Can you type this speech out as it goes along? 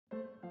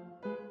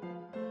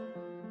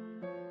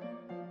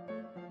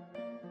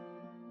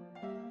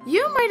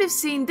You might have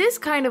seen this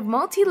kind of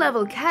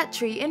multi-level cat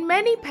tree in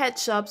many pet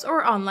shops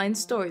or online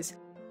stores.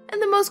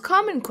 And the most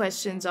common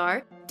questions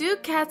are, do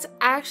cats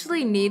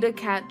actually need a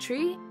cat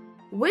tree?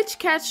 Which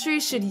cat tree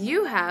should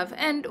you have,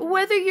 and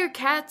whether your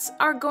cats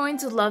are going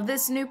to love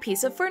this new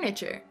piece of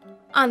furniture?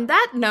 On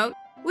that note,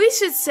 we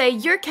should say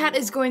your cat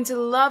is going to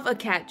love a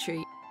cat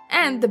tree.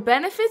 And the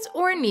benefits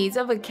or needs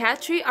of a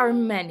cat tree are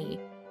many.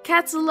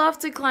 Cats love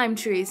to climb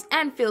trees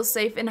and feel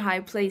safe in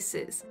high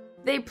places.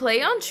 They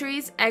play on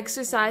trees,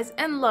 exercise,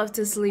 and love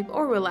to sleep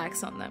or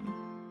relax on them.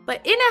 But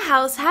in a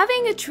house,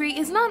 having a tree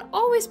is not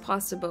always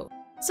possible.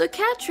 So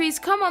cat trees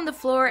come on the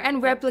floor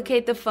and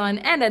replicate the fun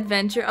and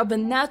adventure of a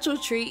natural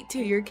tree to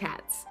your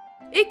cats.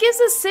 It gives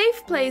a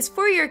safe place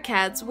for your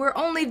cats where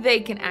only they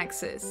can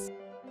access.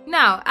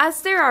 Now,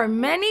 as there are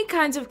many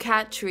kinds of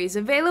cat trees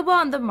available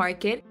on the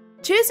market,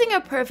 choosing a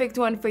perfect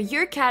one for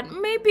your cat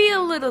may be a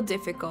little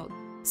difficult.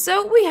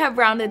 So we have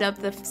rounded up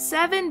the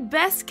 7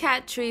 best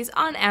cat trees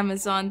on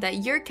Amazon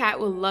that your cat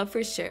will love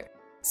for sure.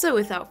 So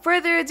without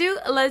further ado,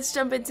 let's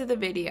jump into the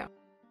video.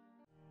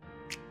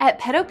 At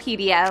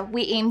Petopedia,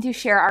 we aim to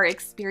share our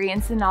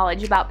experience and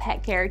knowledge about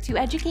pet care to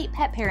educate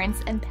pet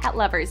parents and pet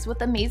lovers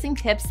with amazing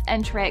tips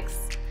and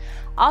tricks.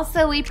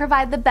 Also, we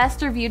provide the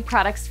best reviewed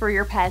products for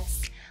your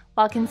pets,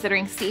 while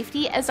considering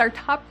safety as our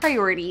top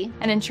priority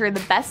and ensure the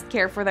best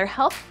care for their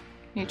health,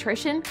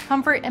 nutrition,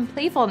 comfort, and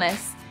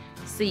playfulness,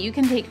 so you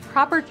can take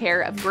proper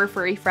care of your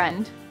furry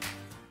friend.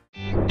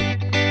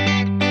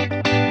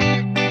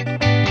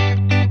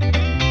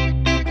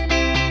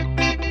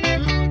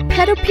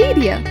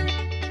 Petopedia.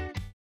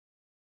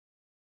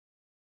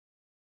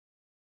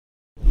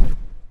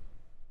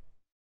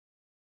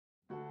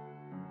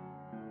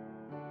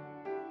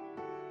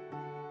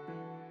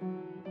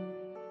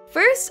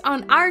 First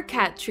on our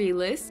cat tree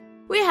list,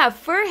 we have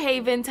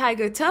Furhaven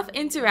Tiger Tough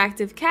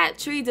Interactive Cat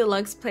Tree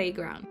Deluxe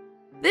Playground.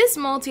 This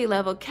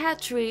multi-level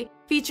cat tree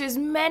features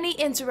many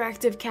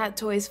interactive cat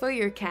toys for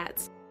your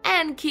cats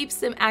and keeps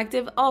them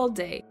active all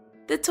day.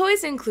 The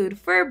toys include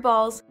fur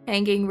balls,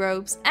 hanging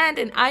ropes, and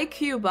an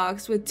IQ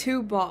box with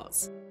 2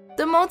 balls.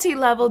 The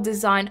multi-level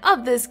design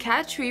of this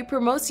cat tree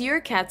promotes your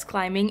cat's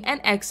climbing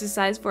and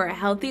exercise for a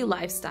healthy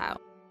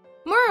lifestyle.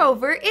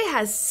 Moreover, it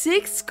has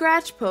 6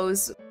 scratch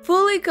posts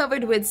fully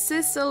covered with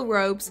sisal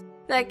ropes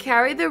that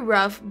carry the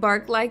rough,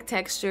 bark-like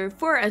texture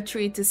for a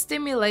tree to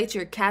stimulate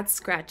your cat's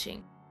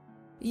scratching.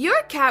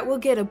 Your cat will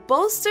get a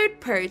bolstered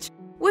perch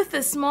with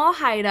a small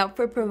hideout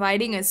for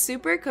providing a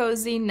super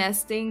cozy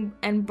nesting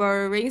and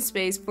burrowing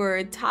space for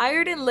a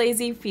tired and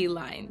lazy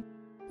feline.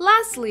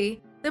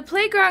 Lastly, the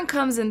playground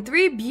comes in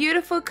 3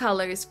 beautiful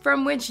colors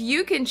from which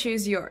you can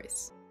choose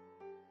yours.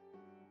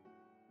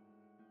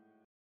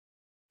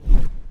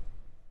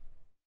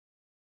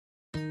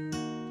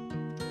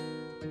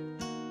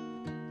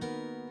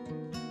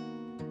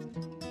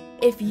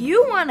 If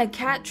you want a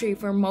cat tree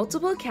for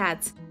multiple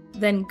cats,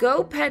 then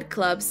Go Pet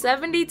Club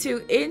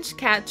 72-inch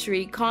cat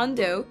tree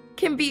Condo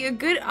can be a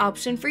good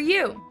option for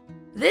you.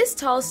 This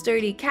tall,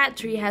 sturdy cat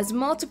tree has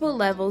multiple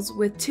levels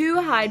with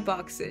 2 hide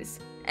boxes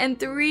and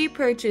 3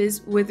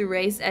 perches with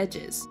raised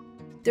edges.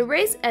 The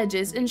raised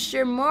edges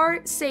ensure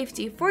more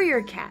safety for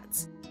your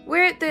cats,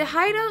 where the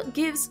hideout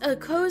gives a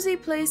cozy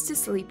place to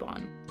sleep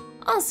on.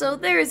 Also,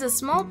 there is a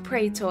small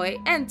prey toy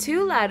and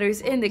 2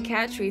 ladders in the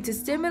cat tree to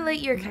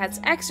stimulate your cat's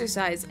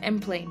exercise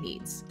and play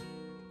needs.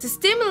 To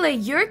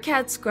stimulate your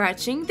cat's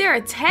scratching, there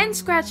are 10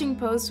 scratching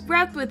posts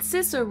wrapped with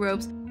sisal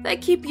ropes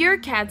that keep your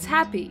cats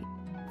happy.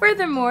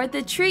 Furthermore,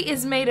 the tree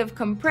is made of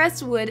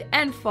compressed wood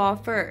and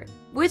faux fur,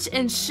 which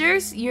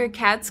ensures your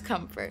cat's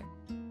comfort.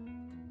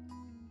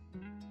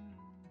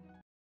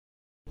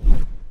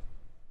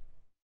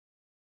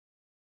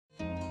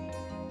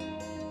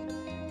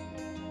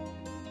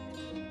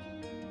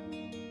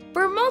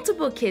 For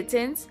multiple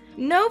kittens,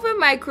 Nova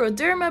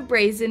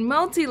Microdermabrasion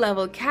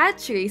multi-level cat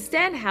tree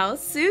stand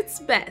house suits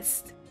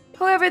best.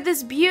 However,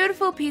 this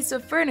beautiful piece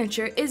of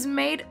furniture is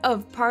made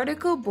of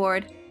particle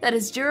board that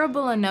is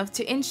durable enough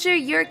to ensure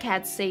your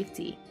cat's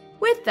safety.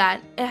 With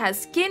that, it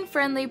has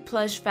skin-friendly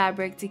plush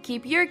fabric to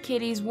keep your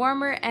kitties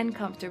warmer and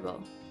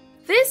comfortable.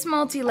 This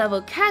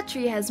multi-level cat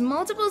tree has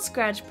multiple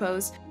scratch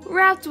posts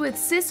wrapped with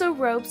sisal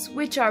ropes,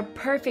 which are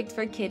perfect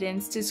for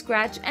kittens to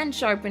scratch and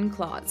sharpen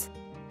claws.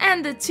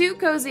 And the 2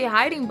 cozy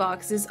hiding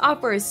boxes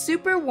offer a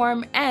super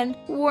warm and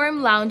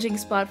warm lounging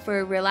spot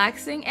for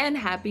relaxing and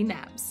happy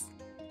naps.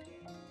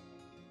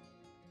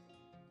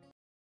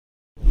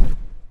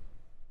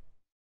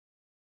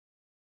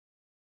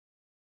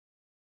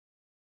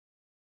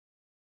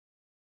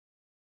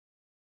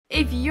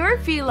 If your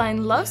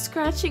feline loves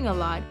scratching a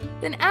lot,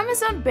 then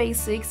Amazon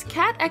Basics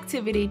Cat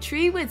Activity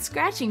Tree with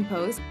Scratching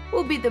Post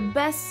will be the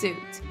best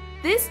suit.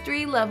 This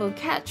 3-level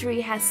cat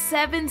tree has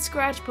 7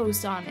 scratch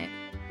posts on it,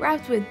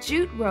 wrapped with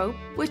jute rope,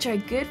 which are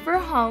good for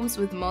homes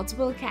with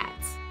multiple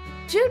cats.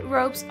 Jute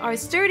ropes are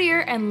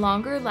sturdier and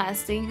longer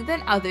lasting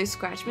than other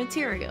scratch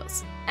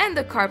materials, and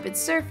the carpet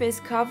surface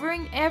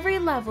covering every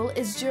level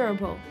is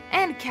durable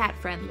and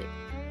cat-friendly.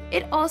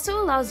 It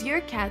also allows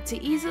your cat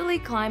to easily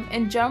climb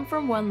and jump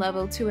from one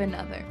level to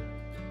another.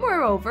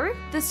 Moreover,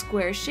 the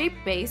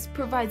square-shaped base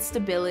provides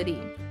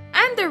stability,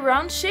 and the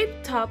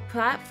round-shaped top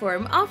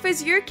platform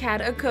offers your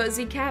cat a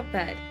cozy cat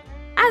bed.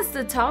 As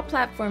the top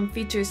platform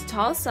features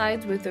tall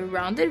sides with a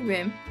rounded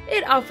rim,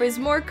 it offers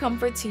more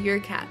comfort to your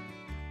cat.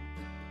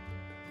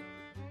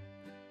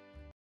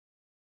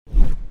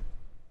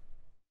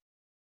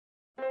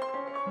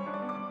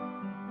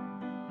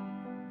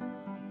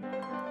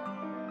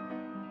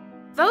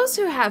 Those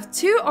who have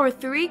 2 or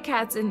 3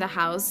 cats in the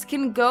house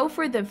can go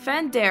for the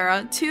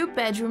FEANDREA 2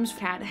 bedrooms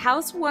cat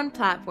house 1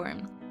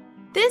 platform.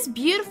 This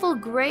beautiful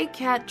gray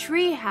cat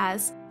tree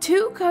has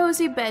 2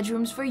 cozy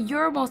bedrooms for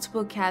your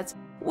multiple cats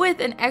with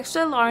an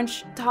extra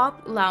large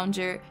top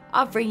lounger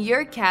offering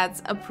your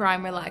cats a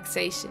prime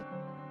relaxation.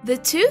 The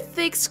 2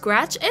 thick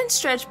scratch and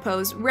stretch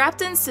posts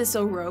wrapped in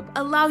sisal rope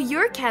allow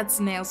your cat's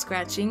nail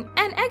scratching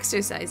and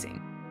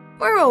exercising.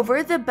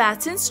 Moreover, the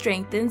batten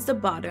strengthens the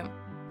bottom,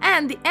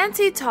 and the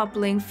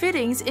anti-toppling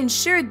fittings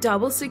ensure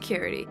double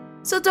security,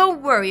 so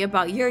don't worry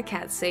about your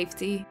cat's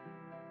safety.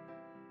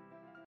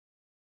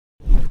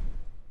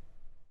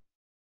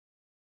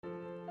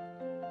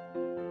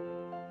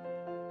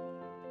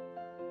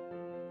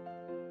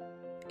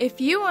 If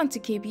you want to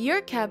keep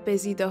your cat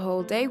busy the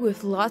whole day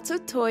with lots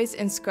of toys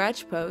and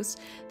scratch posts,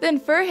 then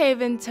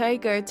Furhaven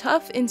Tiger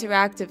Tough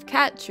Interactive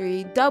Cat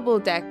Tree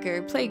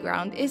Double-Decker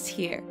Playground is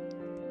here.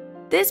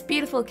 This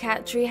beautiful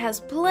cat tree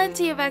has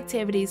plenty of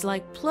activities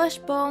like plush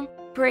ball,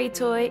 prey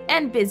toy,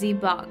 and busy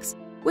box.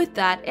 With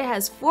that, it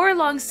has 4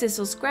 long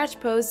sisal scratch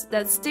posts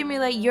that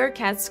stimulate your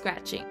cat's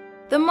scratching.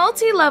 The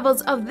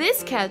multi-levels of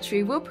this cat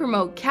tree will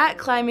promote cat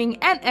climbing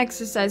and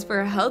exercise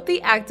for a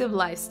healthy, active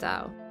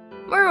lifestyle.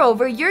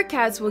 Moreover, your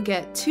cats will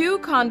get 2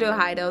 condo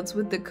hideouts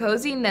with the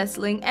cozy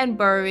nestling and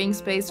burrowing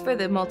space for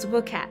the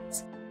multiple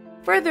cats.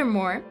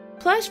 Furthermore,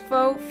 plush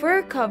faux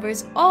fur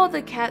covers all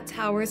the cat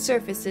tower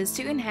surfaces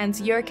to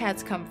enhance your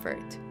cat's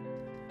comfort.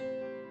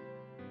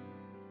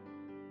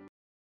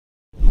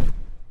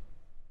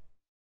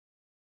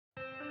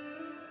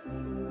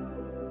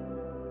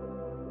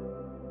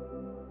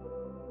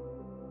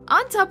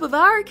 On top of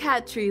our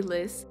cat tree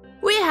list,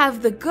 we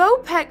have the Go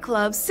Pet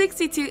Club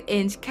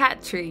 62-inch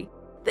cat tree.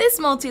 This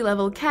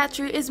multi-level cat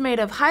tree is made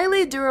of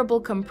highly durable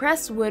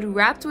compressed wood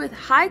wrapped with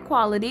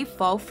high-quality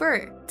faux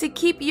fur to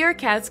keep your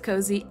cats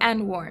cozy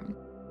and warm.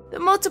 The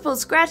multiple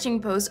scratching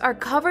posts are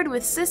covered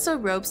with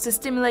sisal ropes to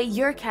stimulate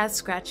your cat's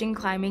scratching,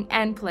 climbing,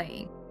 and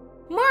playing.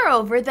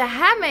 Moreover, the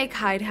hammock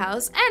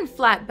hidehouse and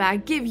flat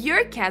back give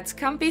your cats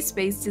comfy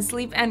space to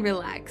sleep and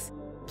relax.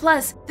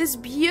 Plus, this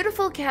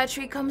beautiful cat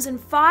tree comes in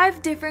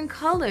 5 different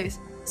colors,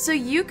 so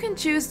you can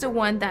choose the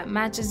one that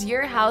matches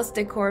your house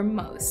decor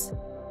most.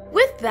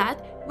 With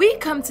that, we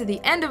come to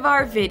the end of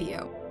our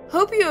video.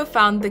 Hope you have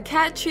found the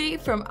cat tree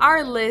from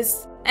our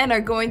list and are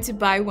going to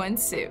buy one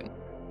soon.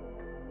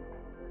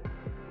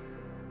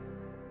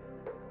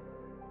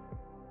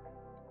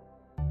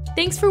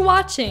 Thanks for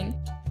watching!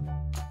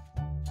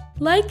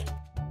 Like,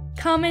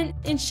 comment,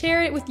 and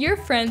share it with your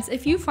friends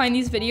if you find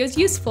these videos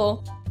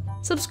useful.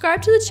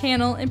 Subscribe to the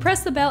channel and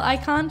press the bell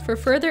icon for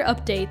further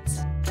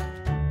updates.